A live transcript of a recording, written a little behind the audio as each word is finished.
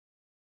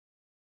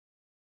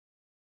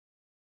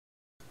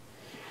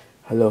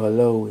Hello,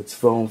 hello, it's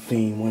Phone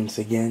Fiend once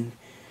again,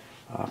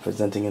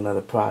 presenting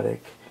another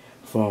product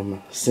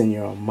from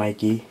Senior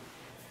Mikey.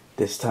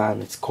 This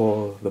time it's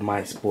called the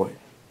MiiSport.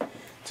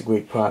 It's a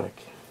great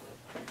product.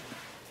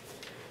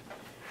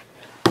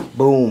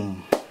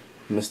 Boom,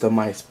 Mr.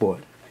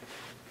 MiiSport.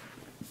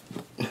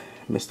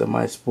 Mr.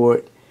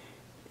 MiiSport,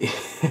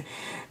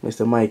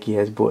 Mr. Mikey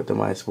has bought the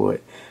MiiSport.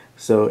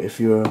 So if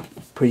you're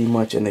pretty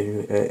much an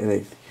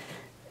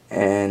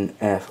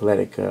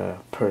athletic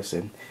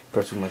person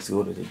who likes to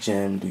go to the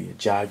gym, do your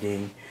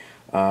jogging,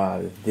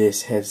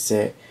 this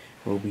headset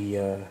will be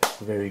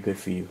very good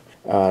for you.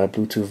 The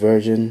Bluetooth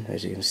version,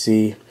 as you can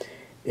see,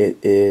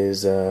 it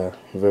is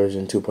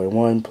version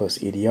 2.1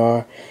 plus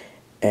EDR,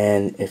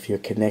 and if you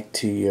connect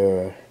to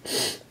your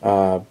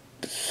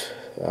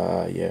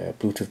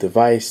Bluetooth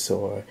device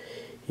or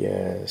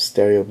your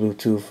stereo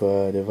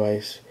Bluetooth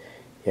device,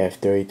 you have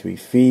 33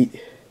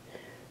 feet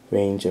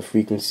range of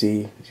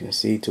frequency. As you can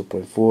see,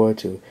 2.4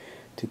 to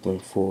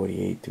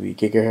 2.483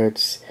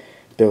 gigahertz.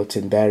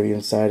 Built-in battery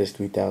inside is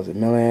 3,000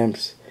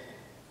 milliamps.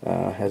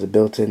 Has a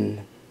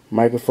built-in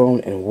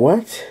microphone, and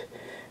what?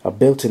 A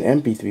built-in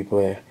MP3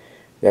 player.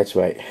 That's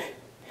right.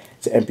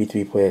 It's an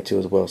MP3 player too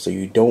as well, so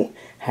you don't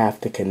have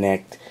to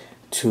connect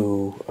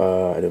to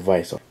a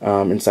device.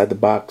 Inside the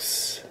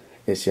box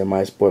is your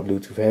MiiSport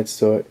Bluetooth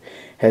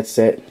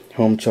headset,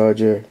 home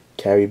charger,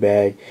 carry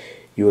bag,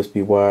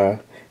 USB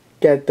wire.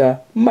 Got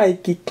the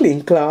Miikey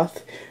clean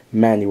cloth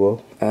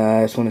manual.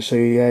 I just want to show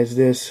you guys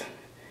this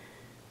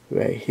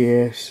right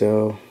here.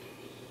 So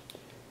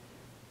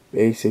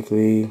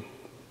basically,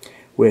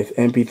 with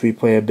MP3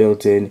 player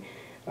built in,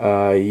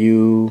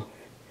 you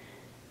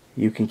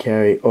can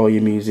carry all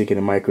your music in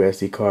a micro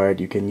SD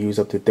card. You can use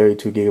up to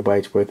 32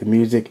 gigabytes worth of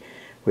music,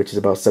 which is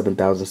about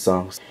 7,000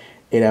 songs.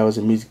 8 hours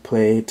of music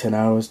play, 10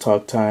 hours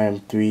talk time,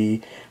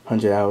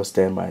 300 hours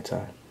standby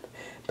time.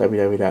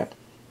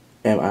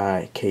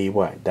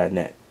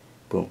 www.miikey.net.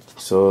 Boom.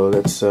 So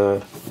let's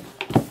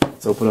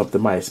open up the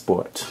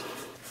MiiSport.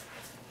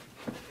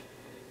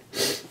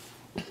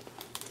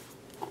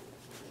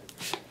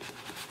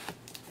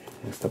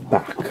 That's the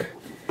back.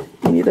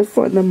 You need the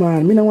front, no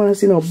man. Me don't want to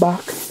see no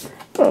back.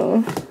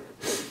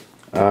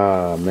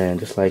 Man,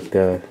 just like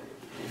the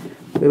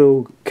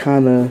little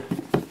kind of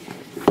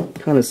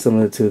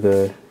similar to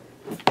the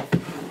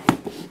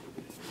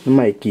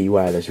Miikey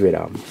wireless red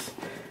arms,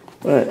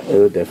 but a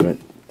little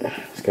different.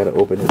 Just gotta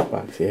open this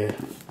box here.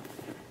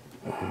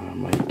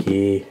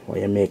 Miikey, why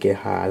you make it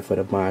hard for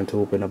the man to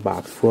open the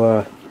box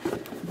for?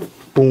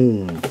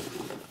 Boom.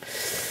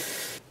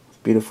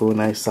 Beautiful,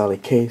 nice,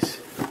 solid case.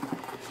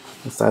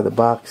 Inside the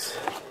box,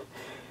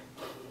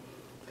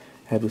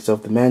 have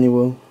yourself the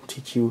manual.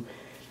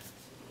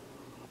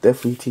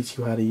 Definitely teach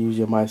you how to use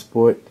your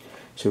MiiSport.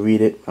 Should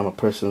read it. I'm a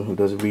person who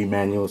doesn't read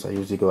manuals. I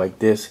usually go like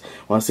this.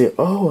 When I say,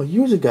 oh, a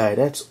user guide,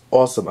 that's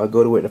awesome, I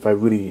go to it if I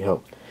really need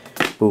help.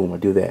 Boom, I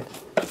do that.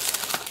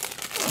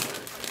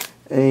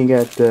 And you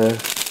got the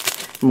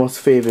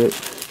most favorite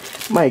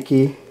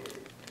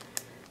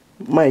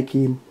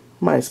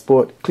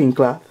MiiSport clean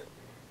cloth.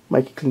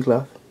 Miikey clean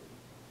cloth.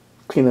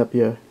 Clean up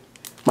your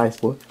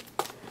MiiSport.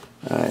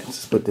 Alright,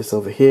 let's put this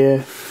over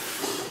here.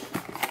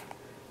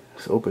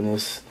 Let's open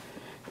this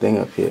thing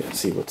up here and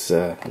see what's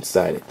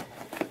inside it.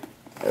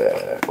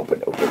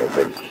 Open.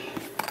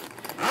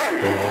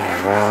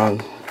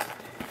 Around.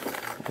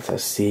 As I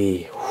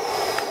see.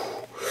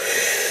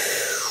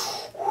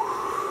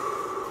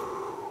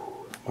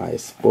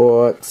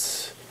 MiiSport.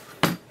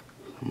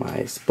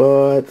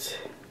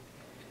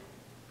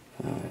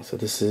 So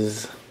this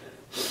is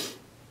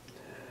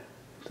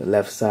the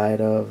left side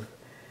of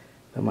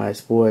the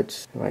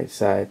MiiSport, right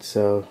side.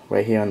 So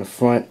right here on the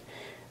front,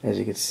 as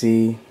you can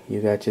see,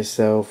 you got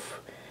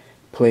yourself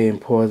play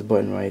and pause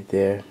button right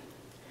there.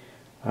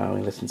 When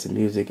you listen to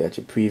music, got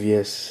your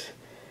previous.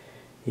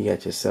 You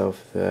got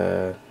yourself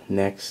the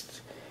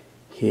next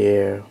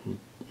here.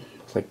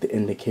 Looks like the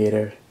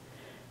indicator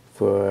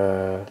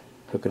for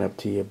hooking up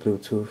to your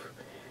Bluetooth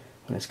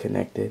when it's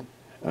connected.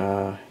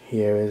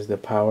 Here is the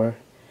power,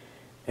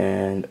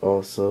 and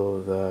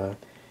also the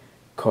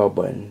call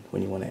button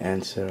when you want to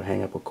answer or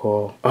hang up a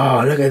call.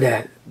 Oh, look at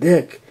that,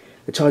 Dick!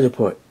 The charger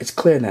port, it's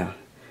clear now.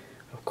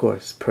 Of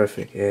course,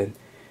 perfect. And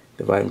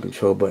the volume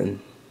control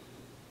button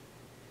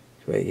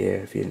is right here.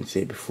 If you didn't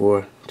see it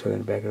before, turn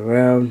it back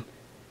around.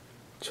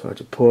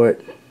 Charger port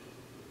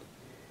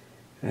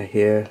right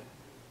here.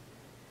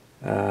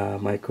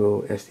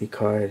 Micro SD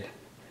card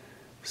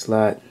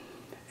slot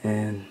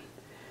and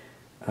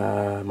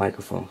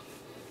microphone.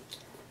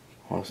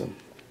 Awesome.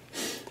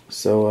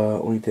 So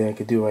only thing I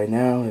could do right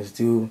now is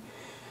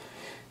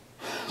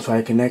try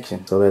a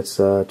connection. So let's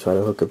try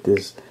to hook up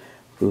this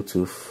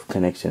Bluetooth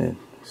connection in.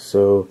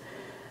 So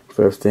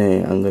first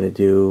thing I'm gonna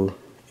do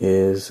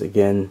is,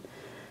 again,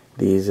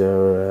 these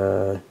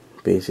are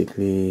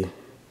basically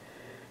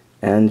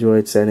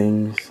Android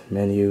settings,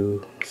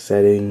 menu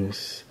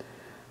settings,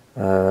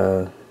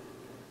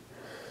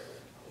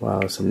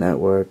 some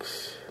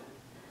networks,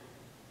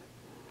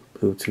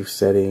 Bluetooth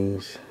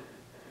settings,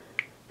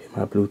 get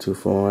my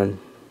Bluetooth on,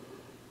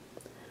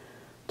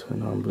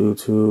 Turn on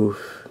Bluetooth.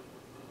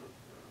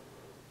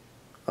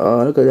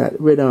 Oh, look at that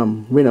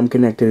rhythm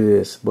connected to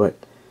this, but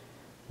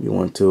you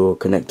want to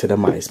connect to the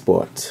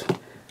MiiSport.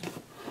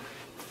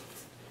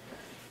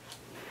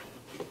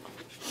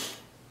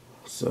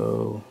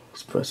 So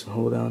let's press and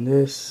hold down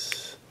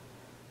this.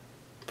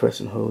 Press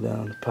and hold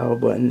down the power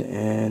button,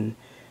 and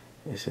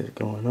it says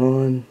going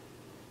on.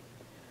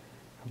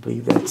 I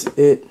believe that's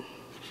it.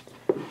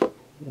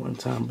 One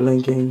time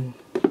blinking.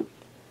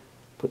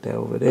 Put that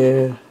over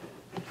there.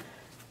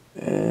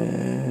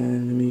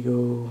 And let me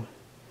go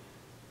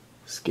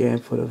scan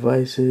for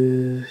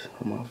devices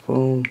on my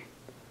phone.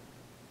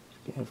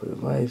 Scan for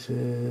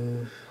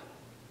devices.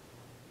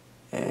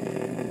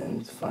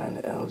 And find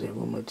the LJ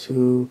Rumor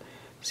 2.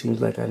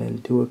 Seems like I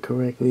didn't do it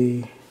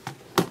correctly.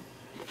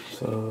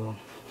 So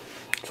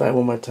try it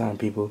one more time,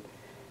 people.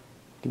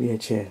 Give me a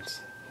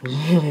chance.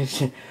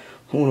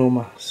 Uno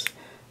más.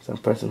 So I'm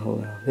pressing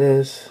hold on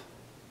this.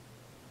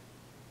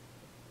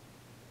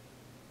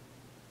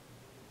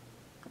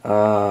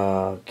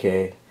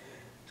 Okay.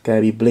 It's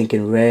gotta be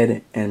blinking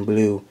red and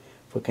blue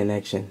for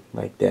connection,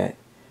 like that.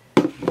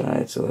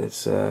 Alright, so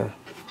let's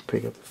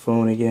pick up the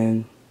phone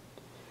again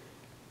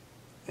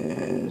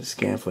and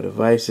scan for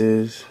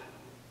devices.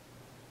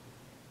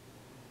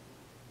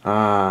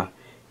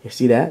 You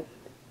see that?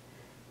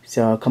 See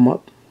how it come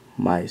up?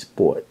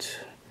 MiiSport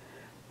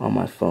on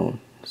my phone.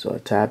 So I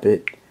tap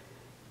it,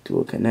 do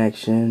a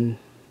connection,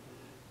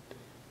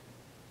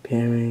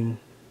 pairing.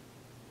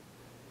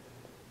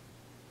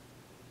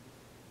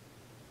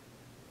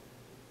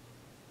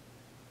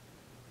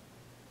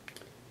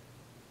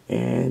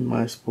 And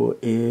MiiSport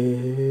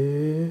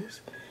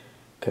is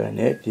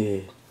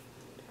connected.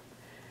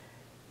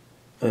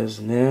 Let's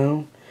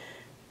now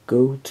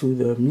go to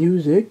the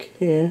music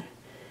here.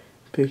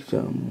 Pick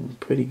some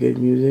pretty good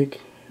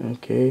music.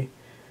 Okay.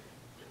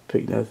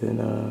 Pick nothing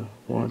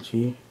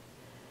raunchy,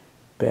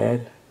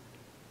 bad.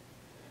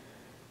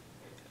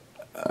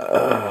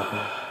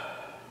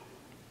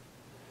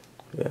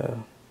 Yeah.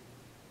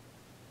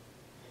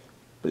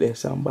 Play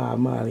some Bob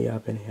Marley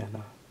up in here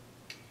now.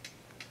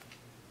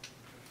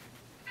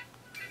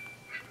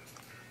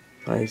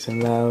 Nice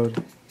and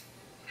loud.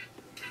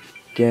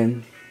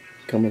 Again,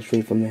 coming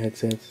straight from the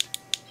headsets.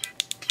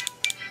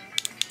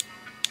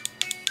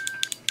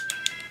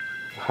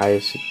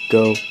 Highest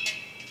go.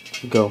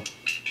 Go.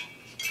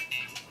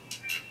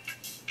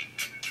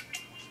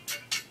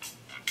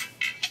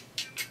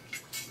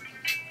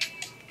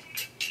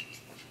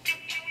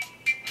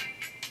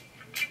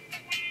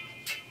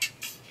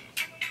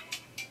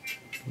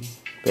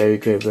 Very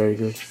good, very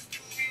good.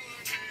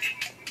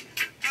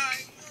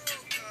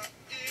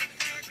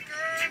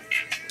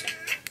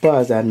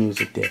 Pause that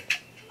music there.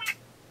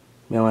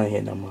 I don't want to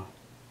hear no more.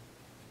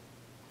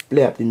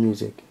 Play up the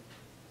music.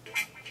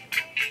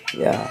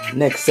 Yeah,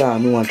 next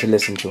song we want to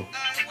listen to.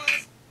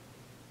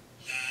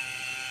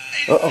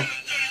 Uh-oh.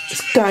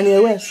 It's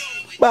Kanye West.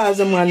 Bars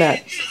them on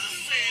that.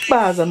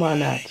 Bars them on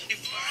that.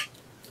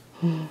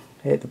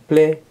 Hit the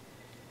play.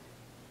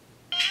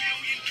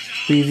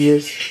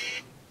 Previous.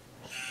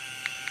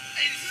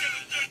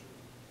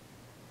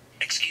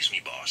 Excuse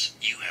me, boss.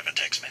 You have a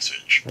text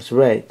message. That's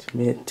right.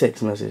 Me a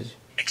text message.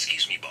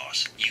 Excuse me,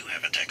 boss. You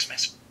have a text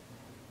message.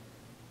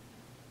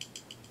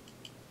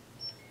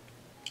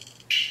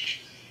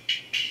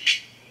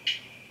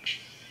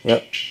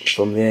 Yep.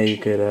 From there you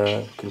could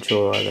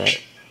control all that.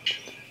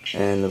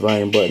 And the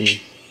volume button.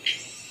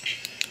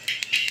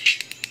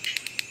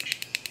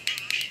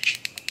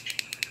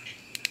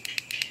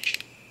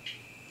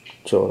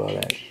 Control all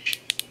that.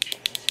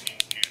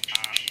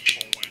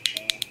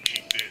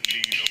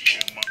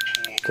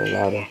 Get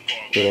louder.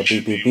 Get that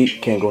beep beep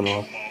beep. Can't go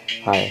no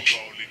higher.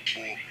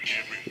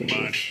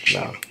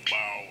 Loud.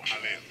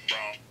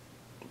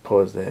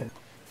 Pause there.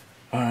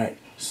 Alright,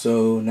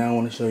 so now I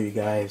want to show you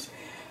guys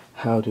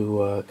how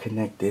to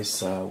connect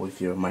this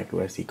with your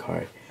micro SD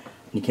card.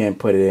 You can't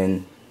put it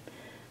in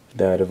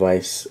the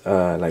device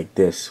like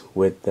this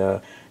with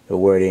the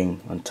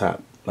wording on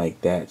top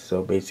like that.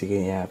 So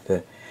basically you have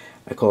to,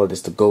 I call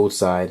this the gold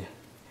side.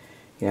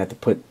 You have to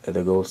put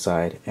the gold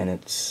side, and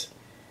it's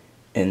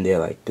in there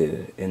like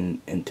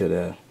into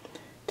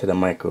the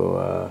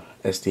micro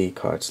SD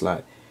card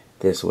slot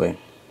this way.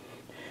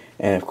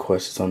 And of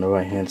course it's on the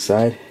right hand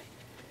side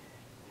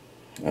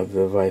of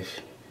the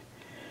device.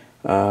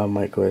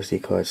 Micro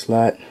SD card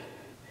slot.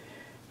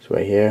 It's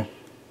right here.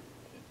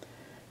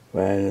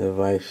 Right in the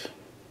device.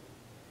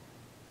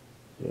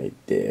 Right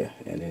there.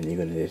 And then you're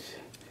gonna just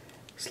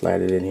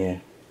slide it in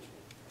here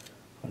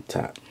on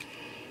top.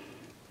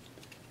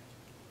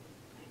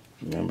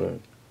 Remember,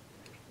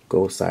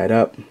 go side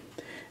up.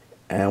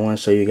 And I want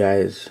to show you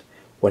guys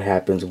what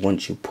happens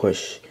once you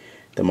push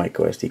the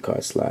micro SD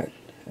card slot.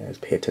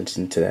 Just pay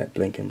attention to that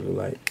blinking blue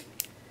light.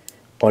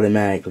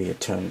 Automatically it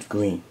turns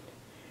green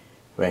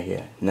right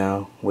here.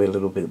 Now wait a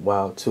little bit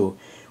while too.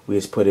 We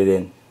just put it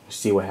in.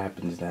 See what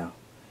happens now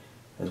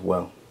as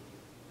well.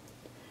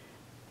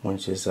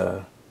 Once it's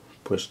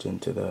pushed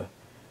into the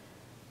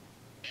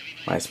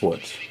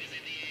MiiSport,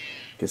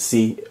 you can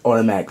see it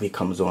automatically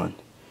comes on.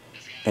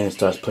 and it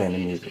starts playing the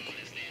music.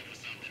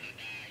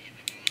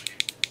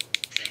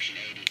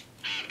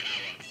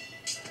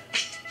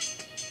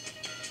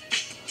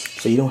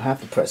 So you don't have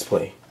to press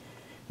play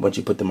once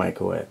you put the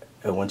micro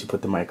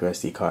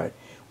SD card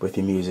with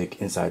your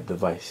music inside the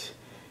device.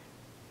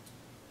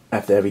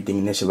 After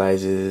everything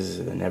initializes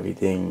and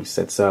everything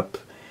sets up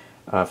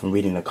from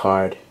reading the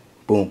card,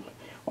 boom,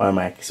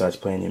 automatically starts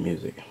playing your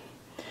music.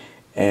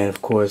 And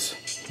of course,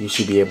 you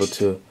should be able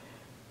to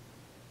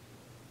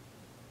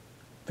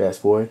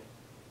fast forward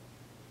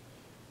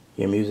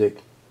your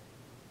music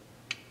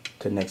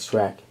to the next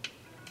track,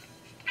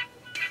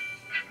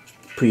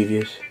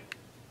 previous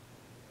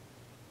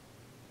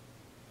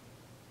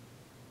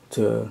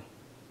to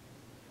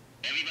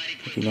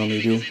what you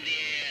normally do,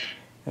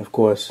 and of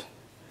course,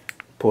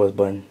 pause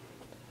button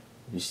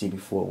you see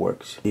before it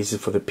works. These are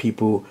for the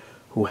people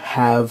who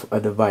have a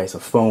device, a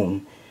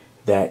phone,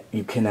 that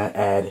you cannot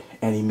add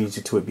any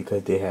music to it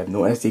because they have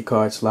no SD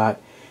card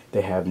slot,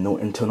 they have no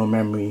internal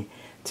memory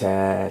to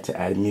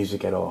add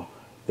music at all.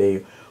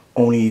 They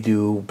only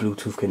do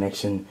Bluetooth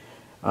connection,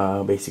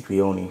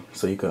 basically only,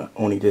 so you can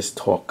only just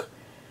talk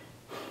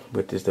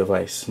with this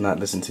device, not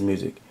listen to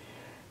music.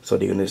 So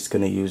they're just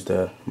gonna use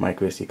the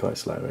micro SD card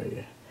slot right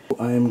here.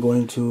 I am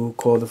going to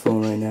call the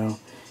phone right now.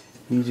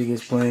 Music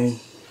is playing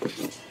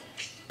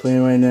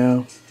right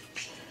now,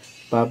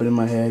 bobbing in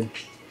my head.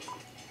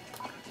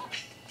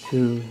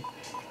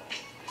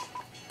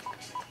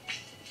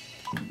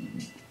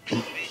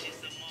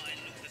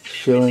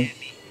 Chilling.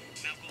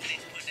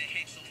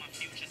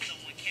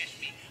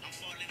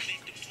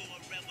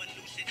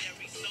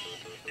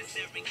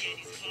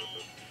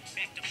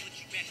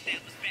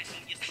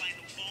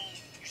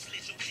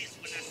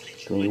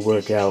 Doing your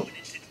workout.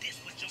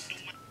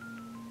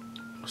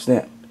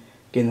 Snap.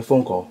 Getting a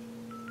phone call.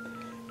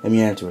 Let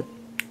me answer it.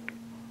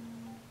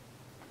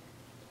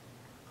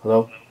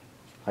 Hello?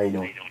 How you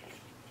doing?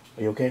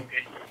 Are you okay?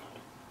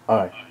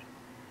 Alright.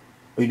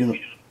 Are you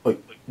doing? Oh,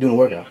 doing a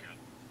workout?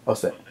 All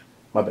set.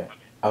 My bad.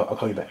 I'll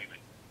call you back.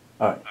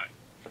 Alright.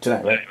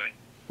 Tonight, right?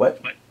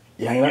 What?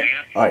 You hanging out?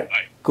 Alright.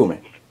 Cool,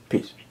 man.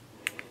 Peace.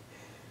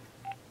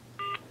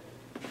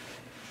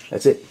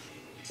 That's it.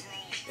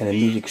 And the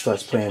music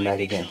starts playing back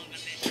again.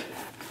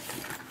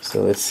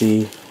 So let's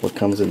see what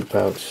comes in the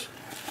pouch.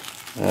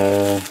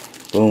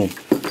 Boom.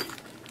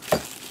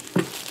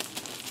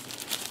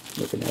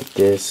 Looking at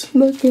this.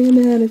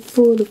 Looking at it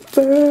for the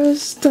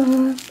first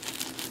time.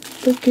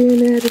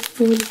 Looking at it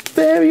for the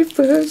very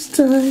first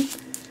time.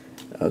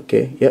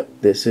 Okay, yep,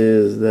 this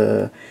is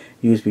the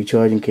USB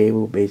charging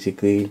cable.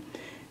 Basically,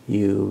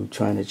 you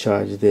trying to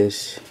charge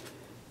this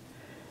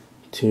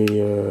to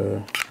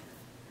your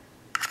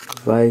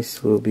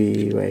device will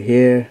be right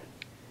here.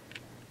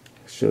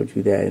 I showed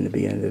you that in the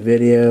beginning of the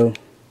video.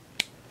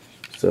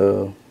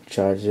 So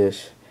charge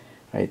this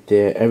right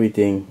there.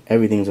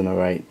 Everything's on the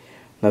right,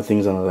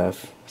 nothing's on the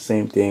left.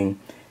 Same thing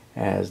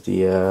as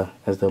the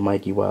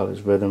Miikey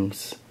wireless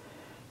rhythms.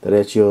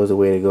 That's yours, the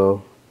way to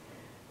go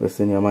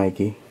within your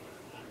Miikey.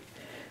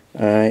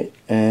 Alright,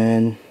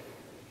 and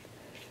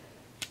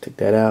take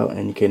that out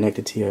and you connect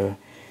it to your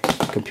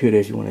computer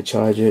if you want to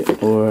charge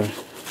it, or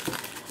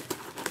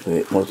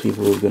what most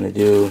people are going to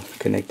do,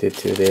 connect it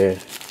to their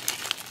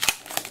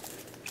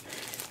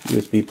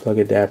USB plug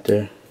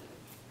adapter.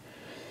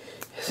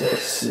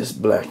 This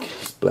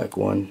black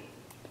one,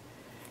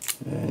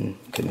 and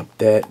connect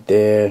that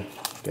there.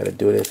 Gotta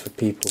do this for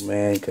people,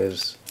 man,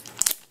 because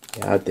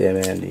out there,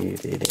 man,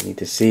 they need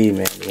to see,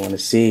 man. They want to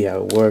see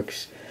how it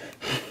works.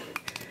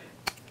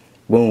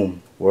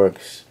 Boom,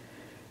 works.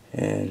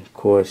 And of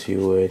course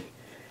you would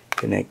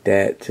connect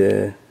that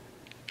to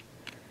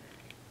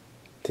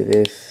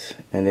this,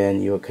 and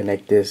then you'll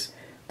connect this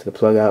to the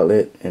plug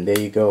outlet, and there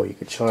you go. You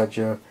can charge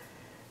your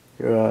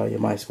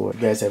MiiSport.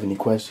 If you guys have any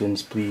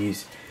questions,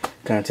 please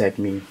contact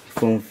me,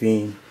 Phone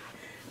Fiend,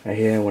 right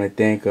here. I want to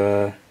thank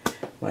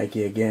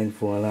Miikey again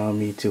for allowing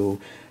me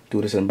to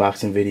do this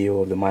unboxing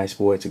video of the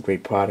MiiSport. It's a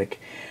great product.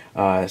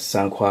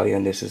 Sound quality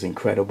on this is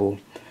incredible.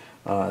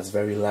 It's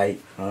very light.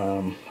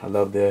 I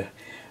love the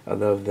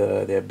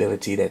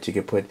ability that you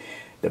can put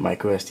the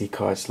micro SD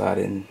card slot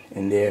in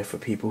there for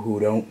people who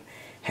don't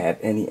have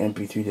any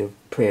MP3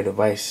 player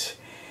device.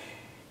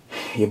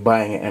 You're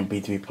buying an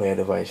MP3 player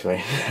device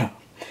right now,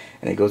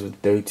 and it goes with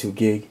 32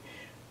 gig,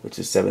 which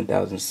is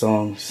 7,000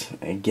 songs.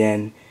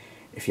 Again,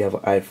 if you have an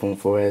iPhone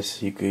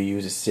 4S, you could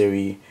use a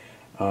Siri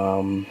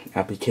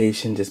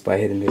application just by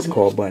hitting this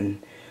call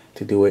button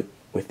to do it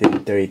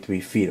within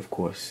 33 feet, of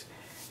course.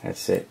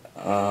 That's it.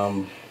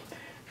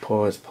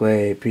 Pause,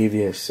 play,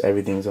 previous,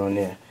 everything's on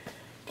there.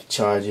 You can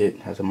charge it,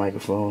 has a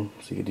microphone,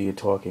 so you can do your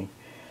talking.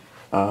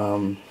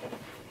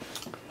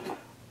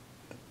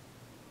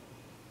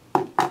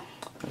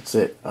 That's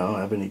it. I don't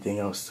have anything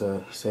else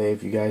to say.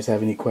 If you guys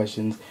have any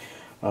questions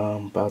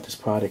about this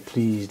product,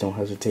 please don't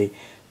hesitate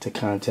to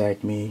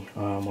contact me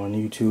on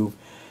YouTube.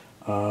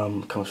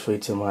 Come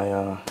straight to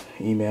my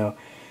email.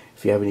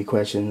 If you have any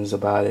questions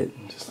about it,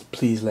 just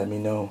please let me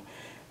know,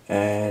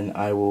 and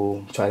I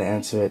will try to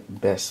answer it the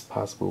best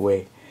possible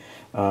way.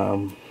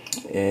 And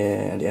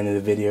at the end of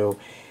the video,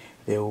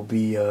 there will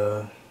be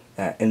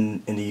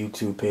in the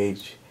YouTube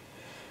page,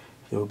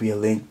 there will be a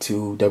link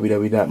to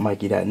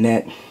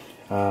www.miikey.net.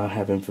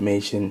 Have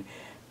information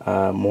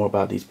more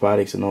about these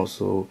products, and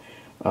also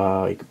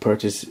you can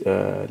purchase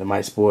the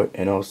MiiSport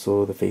and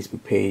also the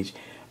Facebook page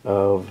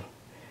of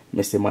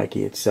Mr.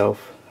 Miikey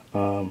itself.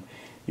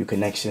 Your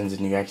connections,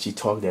 and you actually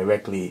talk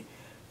directly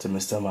to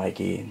Mr.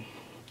 Miikey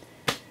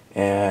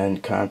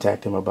and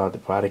contact him about the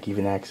product,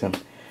 even ask him.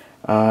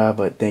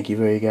 But thank you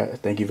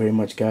very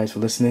much, guys, for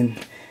listening.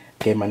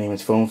 Okay, my name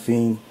is Phone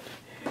Fiend.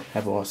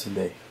 Have an awesome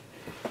day,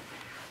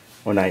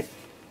 or night,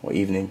 or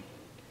evening,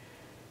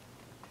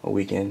 or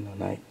weekend, or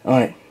night. All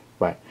right,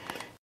 bye.